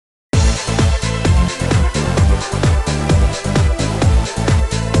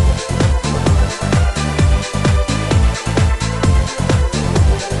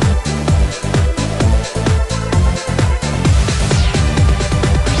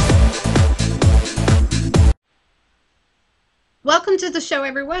Welcome to the show,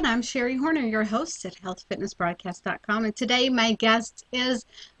 everyone. I'm Sherry Horner, your host at healthfitnessbroadcast.com. And today my guest is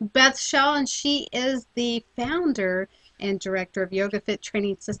Beth Shaw, and she is the founder and director of Yoga Fit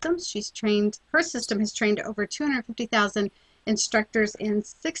Training Systems. Her system has trained over 250,000 instructors in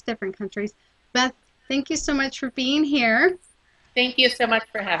 6 different countries. Beth, thank you so much for being here. Thank you so much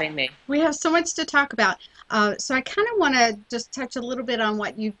for having me. We have so much to talk about. So I kind of want to just touch a little bit on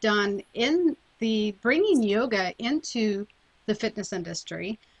what you've done in the bringing yoga into the fitness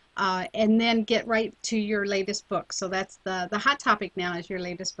industry, and then get right to your latest book. So that's the hot topic now is your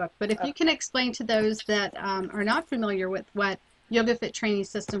latest book. But if you can explain to those that are not familiar with what Yoga Fit Training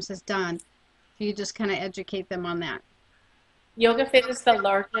Systems has done, if you just kind of educate them on that. Yoga Fit is the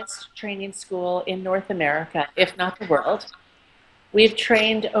largest training school in North America, if not the world. We've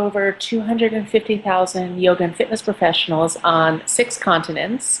trained over 250,000 yoga and fitness professionals on 6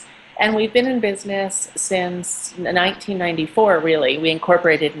 continents, and we've been in business since 1994, really. We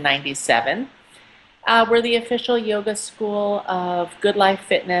incorporated in 97. We're the official yoga school of Good Life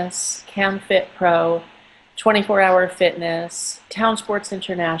Fitness, CamFit Pro, 24-Hour Fitness, Town Sports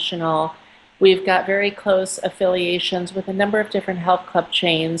International. We've got very close affiliations with a number of different health club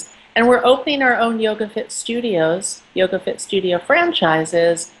chains, and we're opening our own Yoga Fit studios, Yoga Fit studio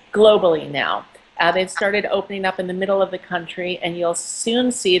franchises globally now. They've started opening up in the middle of the country, and you'll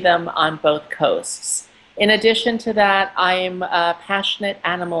soon see them on both coasts. In addition to that, I'm a passionate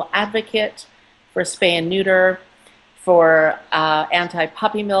animal advocate for spay and neuter, for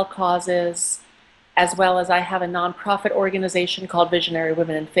anti-puppy mill causes, as well as I have a nonprofit organization called Visionary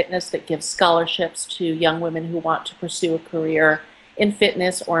Women in Fitness that gives scholarships to young women who want to pursue a career in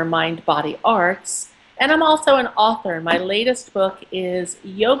fitness or mind-body arts. And I'm also an author. My latest book is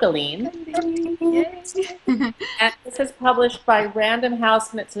YogaLean. And this is published by Random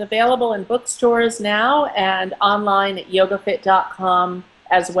House, and it's available in bookstores now and online at yogafit.com,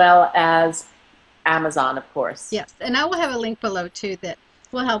 as well as Amazon, of course. Yes, and I will have a link below too that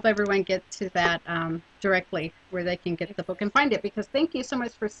will help everyone get to that directly where they can get the book and find it, because thank you so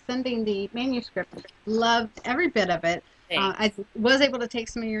much for sending the manuscript. Loved every bit of it. I was able to take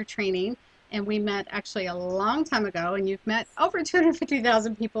some of your training, and we met actually a long time ago, and you've met over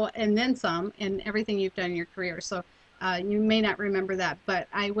 250,000 people and then some in everything you've done in your career. So you may not remember that, but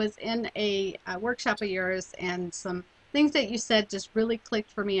I was in a workshop of yours, and some things that you said just really clicked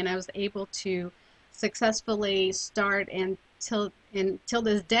for me, and I was able to successfully start and until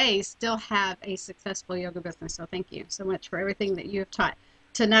this day still have a successful yoga business. So thank you so much for everything that you have taught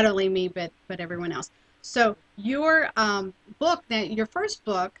to not only me but everyone else. So your book, now your first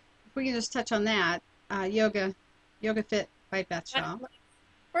book, if we can just touch on that, Yoga Fit by Beth Shaw. My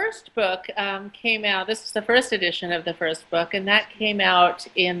first book came out, this is the first edition of the first book, and that came out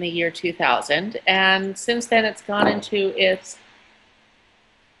in the year 2000. And since then it's gone into its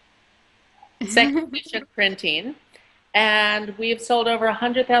second edition printing. And we've sold over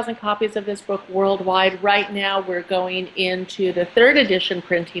 100,000 copies of this book worldwide. Right now, we're going into the 3rd edition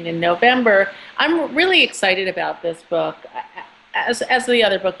printing in November. I'm really excited about this book, as the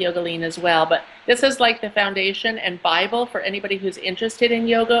other book, YogaLean, as well. But this is like the foundation and Bible for anybody who's interested in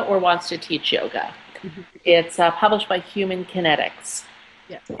yoga or wants to teach yoga. It's published by Human Kinetics.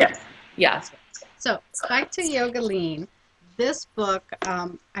 Yeah. So back to YogaLean. This book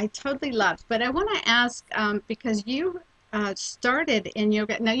I totally loved, but I want to ask, because you started in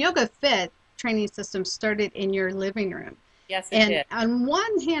yoga. Now, Yoga Fit Training System started in your living room. Yes, it did. And on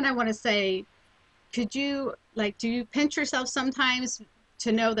one hand, I want to say, could you, do you pinch yourself sometimes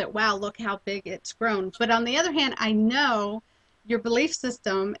to know that, wow, look how big it's grown? But on the other hand, I know your belief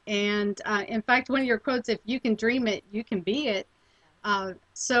system, and in fact, one of your quotes, if you can dream it, you can be it.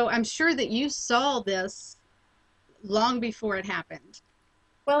 So I'm sure that you saw this long before it happened.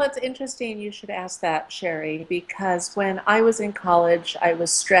 Well, it's interesting you should ask that, Sherry, because when I was in college, I was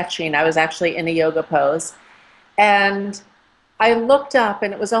stretching. I was actually in a yoga pose, and I looked up,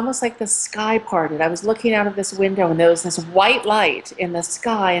 and it was almost like the sky parted. I was looking out of this window, and there was this white light in the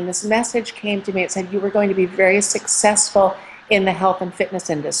sky, and this message came to me. It said, you were going to be very successful in the health and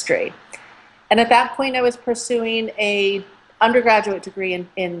fitness industry. And at that point, I was pursuing a undergraduate degree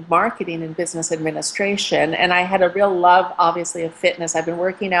in marketing and business administration, and I had a real love, obviously, of fitness. I've been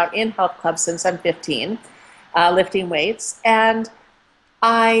working out in health clubs since I'm 15, lifting weights, and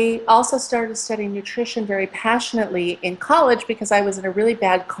I also started studying nutrition very passionately in college because I was in a really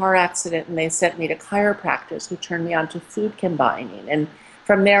bad car accident, and they sent me to chiropractors who turned me on to food combining, and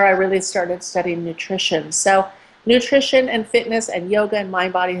from there I really started studying nutrition. So nutrition and fitness and yoga and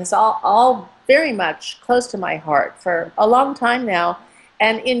mind body has all very much close to my heart for a long time now.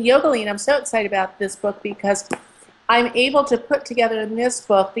 And in YogaLean, I'm so excited about this book because I'm able to put together in this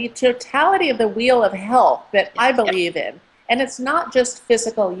book the totality of the wheel of health that I believe in. And it's not just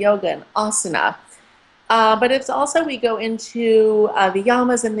physical yoga and asana, but it's also, we go into the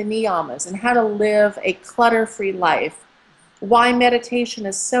yamas and the niyamas and how to live a clutter-free life, why meditation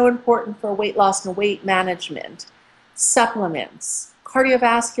is so important for weight loss and weight management, supplements,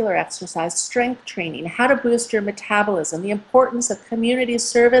 cardiovascular exercise, strength training, how to boost your metabolism, the importance of community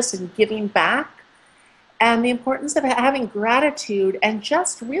service and giving back, and the importance of having gratitude and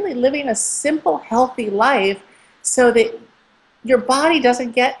just really living a simple, healthy life so that your body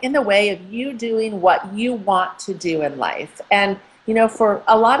doesn't get in the way of you doing what you want to do in life. And, you know, for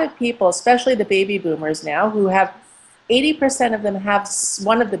a lot of people, especially the baby boomers now, who have 80% of them have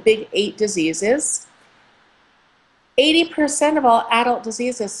one of the big 8 diseases. 80% of all adult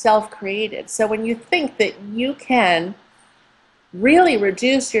disease is self-created. So when you think that you can really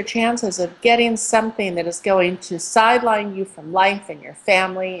reduce your chances of getting something that is going to sideline you from life and your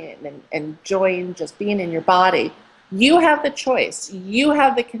family and enjoying just being in your body, you have the choice, you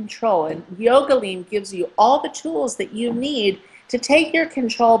have the control, and YogaLean gives you all the tools that you need to take your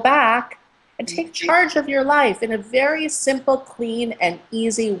control back and take charge of your life in a very simple, clean, and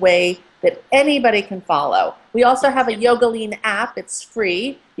easy way that anybody can follow. We also have a YogaLean app. It's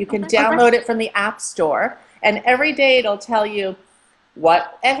free. You can download it from the App Store, and every day it'll tell you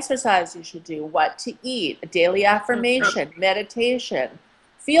what exercise you should do, what to eat, a daily affirmation, meditation,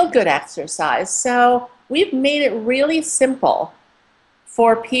 feel-good exercise. So we've made it really simple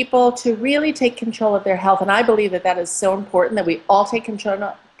for people to really take control of their health, and I believe that that is so important, that we all take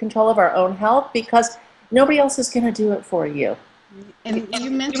control of our own health, because nobody else is going to do it for you. And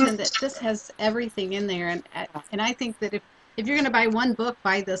you mentioned that this has everything in there, and I think that if you're going to buy one book,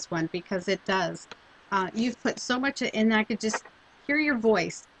 buy this one, because it does. You've put so much in. I could just hear your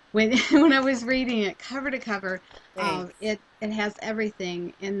voice when when I was reading it, cover to cover. It has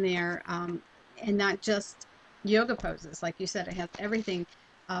everything in there, and not just yoga poses, like you said. It has everything.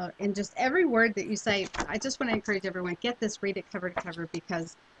 And just every word that you say, I just want to encourage everyone, get this, read it cover to cover,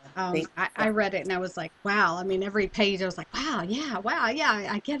 because I read it and I was like, wow. I mean, every page I was like, wow, yeah,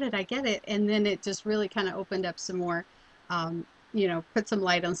 I get it. And then it just really kind of opened up some more, you know, put some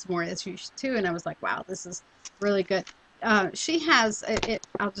light on some more issues too. And I was like, wow, this is really good. She has,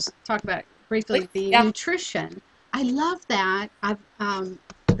 I'll just talk about it briefly, the nutrition. I love that.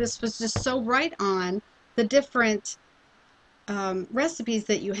 This was just so right on the different recipes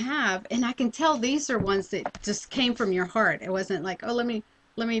that you have, and I can tell these are ones that just came from your heart. It wasn't like, oh, let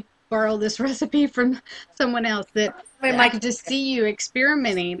me borrow this recipe from someone else. That I could just see you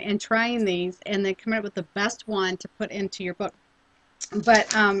experimenting and trying these, and then coming up with the best one to put into your book. But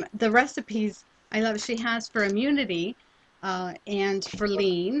the recipes I love. She has for immunity and for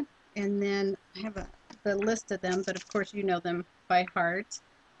lean, and then I have the list of them, but of course you know them by heart.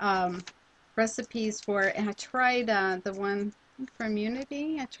 Recipes for, and I tried the one for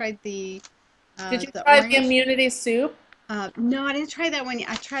immunity. I tried the Did you the try orange. the immunity soup? No, I didn't try that one yet.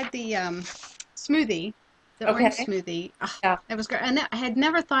 I tried the smoothie, the orange smoothie. Oh, it was great. And I had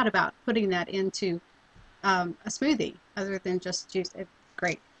never thought about putting that into a smoothie other than just juice. It's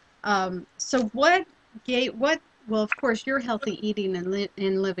great. So what well, of course, your healthy eating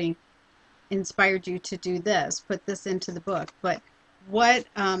and living inspired you to do this, put this into the book. But what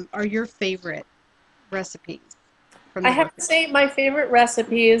are your favorite recipes from the book? I have to say my favorite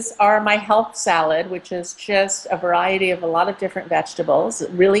recipes are my health salad, which is just a variety of a lot of different vegetables,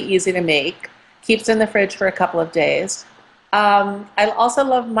 really easy to make, keeps in the fridge for a couple of days. I also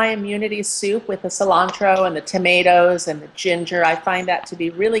love my immunity soup with the cilantro and the tomatoes and the ginger. I find that to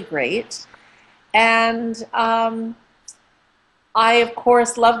be really great. And I, of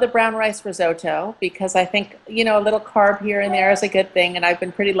course, love the brown rice risotto, because I think, you know, a little carb here and there is a good thing. And I've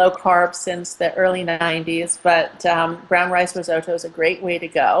been pretty low carb since the early 90s, but brown rice risotto is a great way to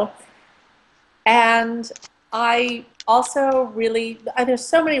go. And I also really, there's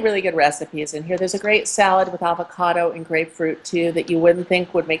so many really good recipes in here. There's a great salad with avocado and grapefruit too that you wouldn't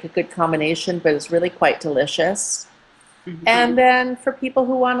think would make a good combination, but it's really quite delicious. Mm-hmm. And then for people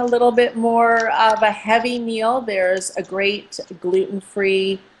who want a little bit more of a heavy meal, there's a great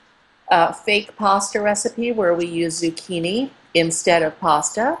gluten-free fake pasta recipe where we use zucchini instead of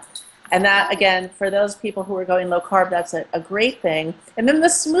pasta. And that, again, for those people who are going low carb, that's a great thing. And then the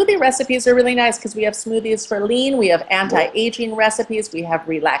smoothie recipes are really nice, because we have smoothies for lean, we have anti-aging recipes, we have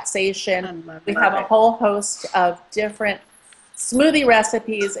relaxation, we have a whole host of different smoothie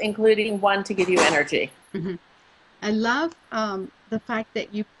recipes, including one to give you energy. Mm-hmm. I love the fact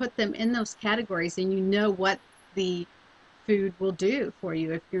that you put them in those categories, and you know what the food will do for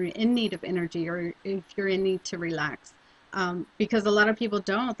you if you're in need of energy or if you're in need to relax. Because a lot of people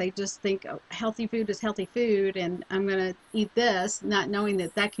don't. They just think, oh, healthy food is healthy food, and I'm going to eat this, not knowing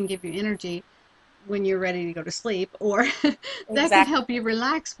that that can give you energy when you're ready to go to sleep, or that can Exactly. help you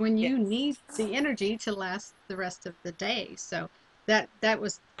relax when Yes. you need the energy to last the rest of the day. So that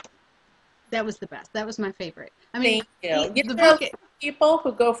was the best. That was my favorite. I mean, Thank you. the There are book. people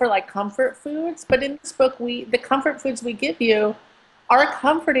who go for like comfort foods, but in this book, the comfort foods we give you are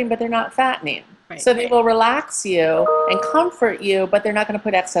comforting, but they're not fattening. Right, So they will relax you and comfort you, but they're not going to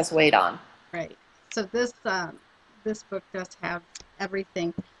put excess weight on. right. So this book does have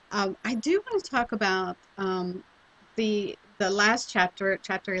everything. I do want to talk about the last chapter,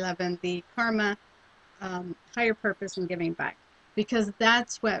 chapter 11, the karma, higher purpose, and giving back, because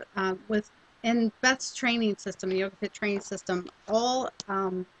that's what with in Beth's training system, the Yoga Fit training system, all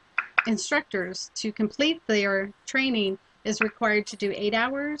instructors to complete their training is required to do 8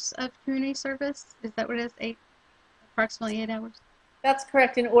 hours of community service. Is that what it is? Approximately 8 hours. That's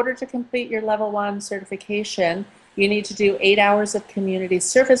correct. In order to complete your level 1 certification, you need to do 8 hours of community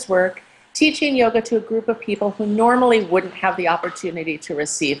service work, teaching yoga to a group of people who normally wouldn't have the opportunity to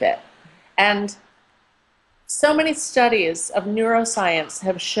receive it. And so many studies of neuroscience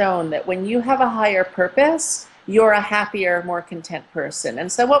have shown that when you have a higher purpose, you're a happier, more content person. And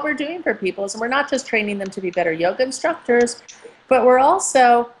so what we're doing for people is we're not just training them to be better yoga instructors, but we're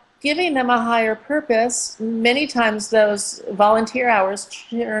also giving them a higher purpose. Many times those volunteer hours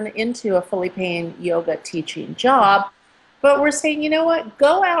turn into a fully paying yoga teaching job. But we're saying, you know what?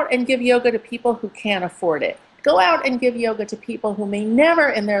 Go out and give yoga to people who can't afford it. Go out and give yoga to people who may never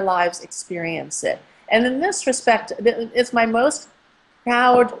in their lives experience it. And in this respect, it's my most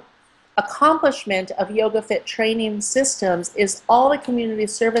proud accomplishment of Yoga Fit training systems is all the community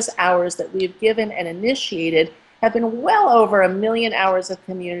service hours that we've given and initiated have been well over 1 million hours of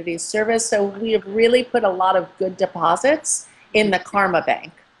community service. So we have really put a lot of good deposits in the karma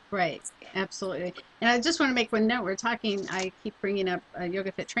bank. Right, absolutely. And I just want to make one note. We're talking, I keep bringing up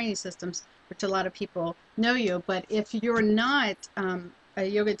Yoga Fit training systems, which a lot of people know you, but if you're not a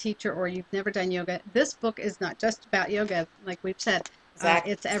yoga teacher or you've never done yoga, this book is not just about yoga, like we've said.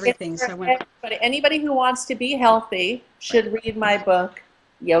 Exactly. It's everything. It's So for anybody who wants to be healthy should read my book,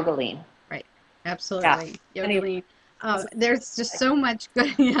 YogaLean. right, Yeah. absolutely. Anyway, YogaLean. There's just so much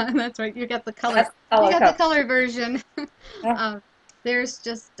good. Yeah, that's right. You got the color. that's You color got the code. color version. Yeah. There's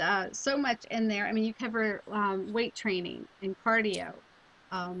just so much in there. I mean, you cover weight training and cardio,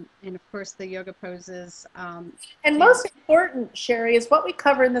 and of course the yoga poses. And And most important, Sherry, is what we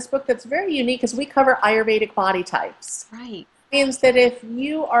cover in this book that's very unique is we cover Ayurvedic body types. right, Means that if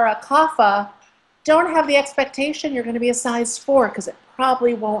you are a kapha, don't have the expectation you're going to be a size 4 because it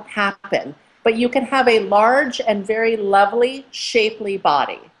probably won't happen. But you can have a large and very lovely, shapely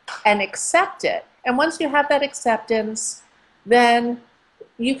body and accept it. And once you have that acceptance, then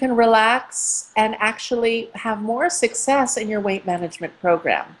you can relax and actually have more success in your weight management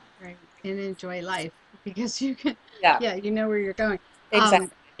program. right, and enjoy life because you can. Yeah, Yeah, you know where you're going. exactly.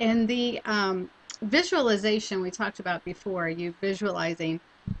 And the visualization we talked about before, you visualizing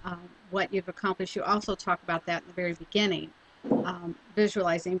what you've accomplished. You also talk about that in the very beginning,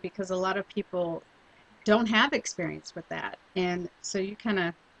 visualizing, because a lot of people don't have experience with that. And so you kind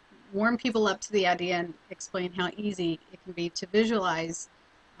of warm people up to the idea and explain how easy it can be to visualize.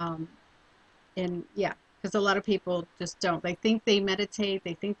 Um, and yeah, because a lot of people just don't. They think they meditate,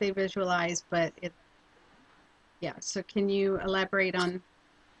 they think they visualize, but yeah. So can you elaborate on?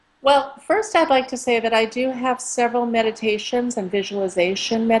 Well, first I'd like to say that I do have several meditations and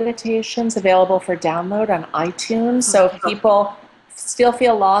visualization meditations available for download on iTunes. So if people still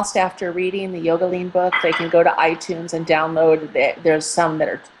feel lost after reading the YogaLean book, they can go to iTunes and download. There's some that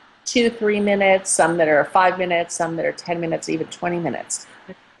are 2-3 minutes, some that are 5 minutes, some that are 10 minutes, even 20 minutes.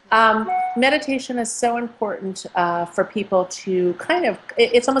 Meditation is so important for people to kind of,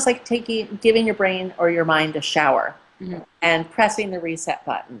 it's almost like giving your brain or your mind a shower. Mhm. And pressing the reset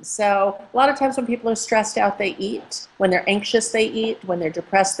button. So a lot of times when people are stressed out, they eat. When they're anxious, they eat. When they're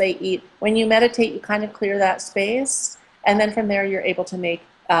depressed, they eat. When you meditate, you kind of clear that space. And then from there, you're able to make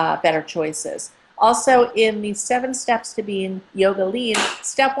better choices. Also, in the 7 steps to being yoga lean,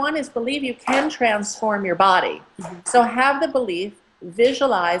 step 1 is believe you can transform your body. So have the belief,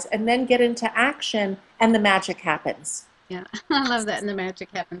 visualize, and then get into action, and the magic happens. Yeah, I love that. And the magic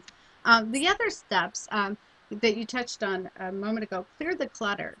happens. The other steps that you touched on a moment ago, clear the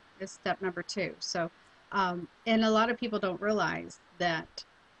clutter is step number 2. So, and a lot of people don't realize that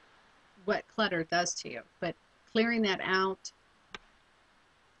what clutter does to you, but clearing that out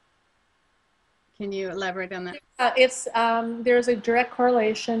Can you elaborate on that? There's a direct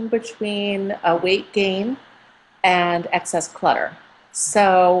correlation between weight gain and excess clutter.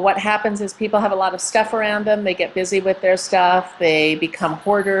 So what happens is people have a lot of stuff around them. They get busy with their stuff. They become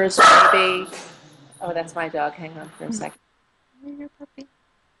hoarders, maybe. Oh, that's my dog. Hang on for a second. Your puppy.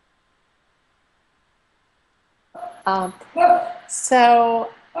 So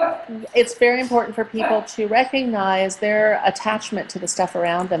it's very important for people to recognize their attachment to the stuff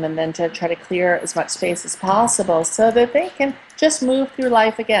around them and then to try to clear as much space as possible so that they can just move through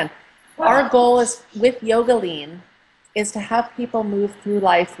life again. Our goal is with YogaLean is to have people move through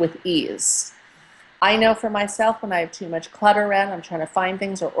life with ease. I know for myself when I have too much clutter around, I'm trying to find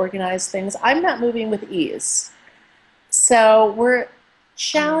things or organize things, I'm not moving with ease. So we're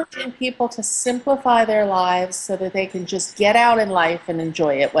challenging people to simplify their lives so that they can just get out in life and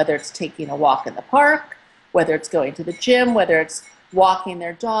enjoy it, whether it's taking a walk in the park, whether it's going to the gym, whether it's walking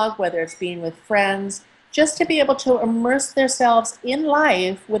their dog, whether it's being with friends, just to be able to immerse themselves in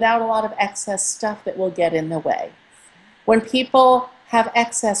life without a lot of excess stuff that will get in the way. When people have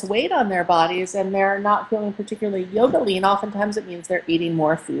excess weight on their bodies and they're not feeling particularly yoga-lean, oftentimes it means they're eating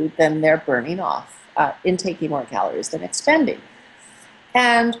more food than they're burning off, intaking more calories than expending.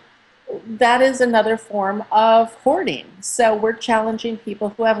 And that is another form of hoarding. So we're challenging people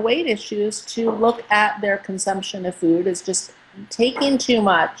who have weight issues to look at their consumption of food as just taking too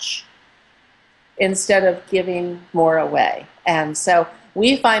much instead of giving more away. And so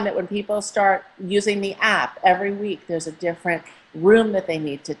we find that when people start using the app every week, there's a different room that they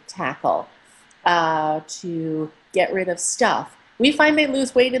need to tackle to get rid of stuff. We find they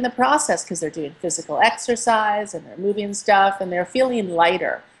lose weight in the process because they're doing physical exercise and they're moving stuff and they're feeling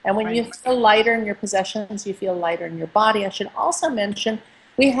lighter. And when you feel lighter in your possessions, you feel lighter in your body. I should also mention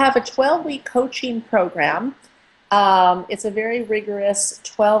we have a 12-week coaching program. It's a very rigorous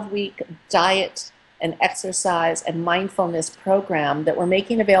 12-week diet and exercise and mindfulness program that we're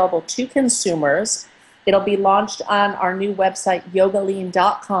making available to consumers. It'll be launched on our new website,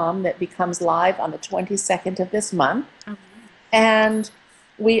 YogaLean.com, that becomes live on the 22nd of this month. Okay. And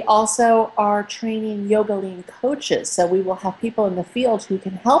we also are training YogaLean coaches, so we will have people in the field who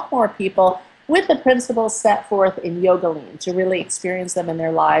can help more people with the principles set forth in YogaLean to really experience them in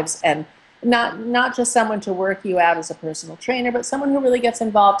their lives, and not just someone to work you out as a personal trainer, but someone who really gets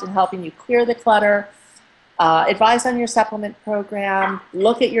involved in helping you clear the clutter, advise on your supplement program,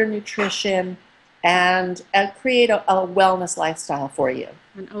 look at your nutrition, and create a wellness lifestyle for you.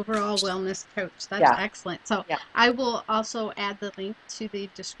 An overall wellness coach. That's excellent. So I will also add the link to the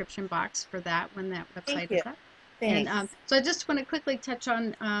description box for that when that website is up. Thanks. And so I just want to quickly touch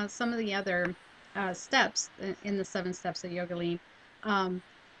on some of the other steps in the 7 steps of YogaLean.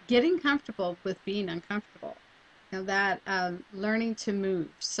 Getting comfortable with being uncomfortable. You know, that learning to move.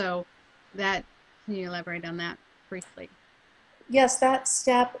 So that, can you elaborate on that briefly? Yes, that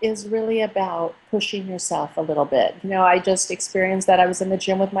step is really about pushing yourself a little bit. You know, I just experienced that. I was in the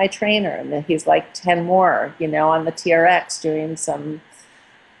gym with my trainer, and he's like 10 more, you know, on the TRX doing some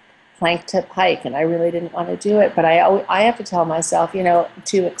plank tip hike, and I really didn't want to do it. But I have to tell myself, you know,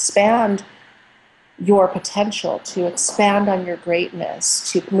 to expand your potential, to expand on your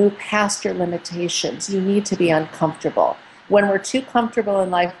greatness, to move past your limitations, you need to be uncomfortable. When we're too comfortable in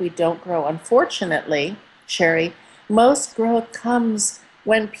life, we don't grow. Unfortunately, Sherry, most growth comes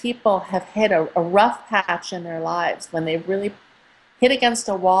when people have hit a rough patch in their lives, when they've really hit against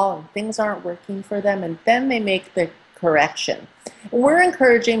a wall and things aren't working for them, and then they make the correction. We're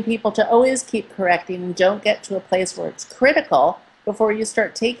encouraging people to always keep correcting and don't get to a place where it's critical before you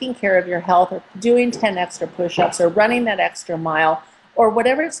start taking care of your health or doing 10 extra push-ups or running that extra mile or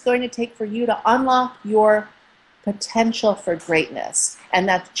whatever it's going to take for you to unlock your potential for greatness. And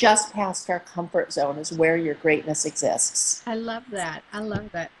that's just past our comfort zone is where your greatness exists. I love that. I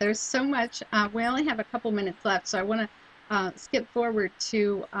love that. There's so much. We only have a couple minutes left, so I want to skip forward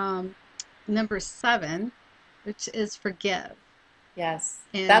to number 7, which is forgive. Yes.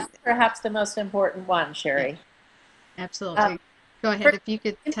 And that's perhaps the most important one, Sherry. Absolutely. Go ahead if you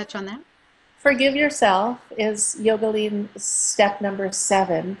could touch on that. Forgive yourself is YogaLean step number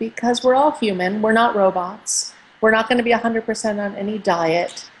 7, because we're all human. We're not robots. We're not going to be 100% on any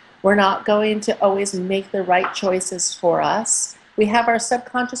diet. We're not going to always make the right choices for us. We have our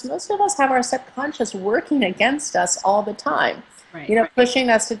subconscious, most of us have our subconscious working against us all the time. Right, you know, pushing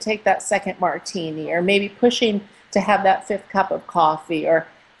us to take that second martini, or maybe pushing to have that 5th cup of coffee, or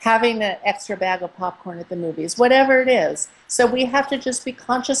having that extra bag of popcorn at the movies, whatever it is. So we have to just be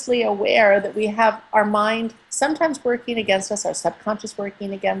consciously aware that we have our mind sometimes working against us, our subconscious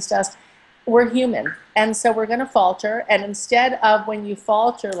working against us, we're human, and so we're going to falter. And instead of when you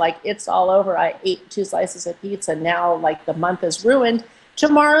falter, like it's all over, I ate 2 slices of pizza, now like the month is ruined,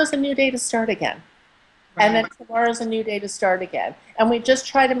 tomorrow's a new day to start again. Right. And then tomorrow's a new day to start again. And we just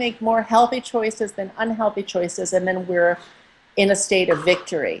try to make more healthy choices than unhealthy choices, and then we're in a state of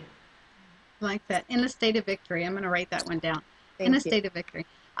victory. Like that, in a state of victory. I'm going to write that one down. In a Thank you. state of victory.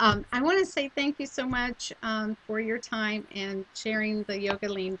 I want to say thank you so much for your time and sharing the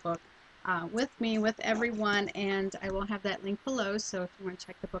YogaLean book with me, with everyone. And I will have that link below. So if you want to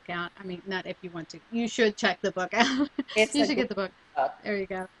check the book out, I mean, not if you want to, you should check the book out. You should get the book. There you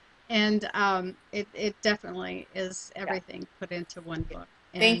go. And it definitely is everything put into one book.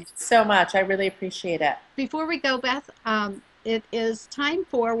 And thank you so much. I really appreciate it. before we go, Beth, it is time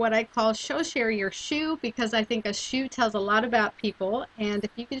for what I call show share your shoe, because I think a shoe tells a lot about people. And if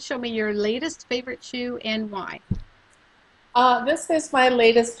you could show me your latest favorite shoe and why. This is my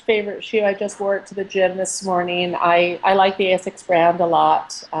latest favorite shoe. I just wore it to the gym this morning. I like the Asics brand a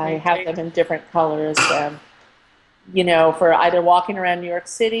lot. I have them in different colors. You know, for either walking around New York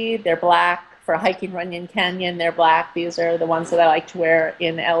City, they're black. For hiking Runyon Canyon, they're black. These are the ones that I like to wear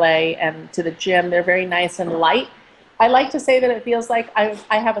in LA and to the gym. They're very nice and light. I like to say that it feels like I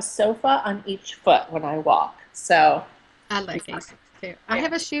have a sofa on each foot when I walk. So I like Asics too. I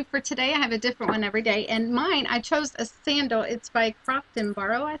have a shoe for today. I have a different one every day. And mine, I chose a sandal. It's by Croft and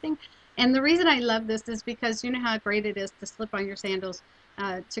Barrow, I think. And the reason I love this is because you know how great it is to slip on your sandals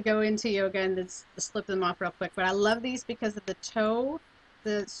to go into yoga and then slip them off real quick. But I love these because of the toe,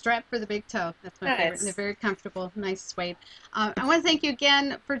 the strap for the big toe. That's my favorite. And they're very comfortable, nice suede. I want to thank you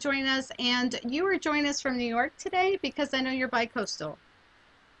again for joining us. And you are joining us from New York today because I know you're bi-coastal.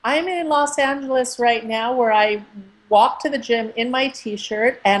 I'm in Los Angeles right now, where I walked to the gym in my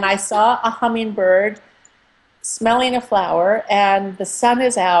t-shirt and I saw a hummingbird smelling a flower, and the sun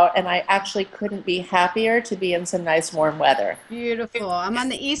is out, and I actually couldn't be happier to be in some nice warm weather. Beautiful. I'm on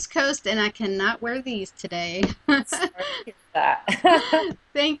the East Coast and I cannot wear these today. Sorry to hear that.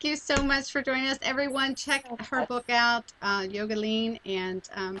 Thank you so much for joining us. Everyone, check her book out, YogaLean, and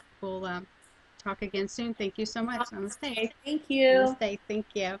we'll talk again soon. Thank you so much. Namaste. Okay, thank you. Namaste. Thank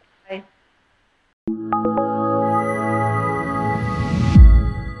you. Bye.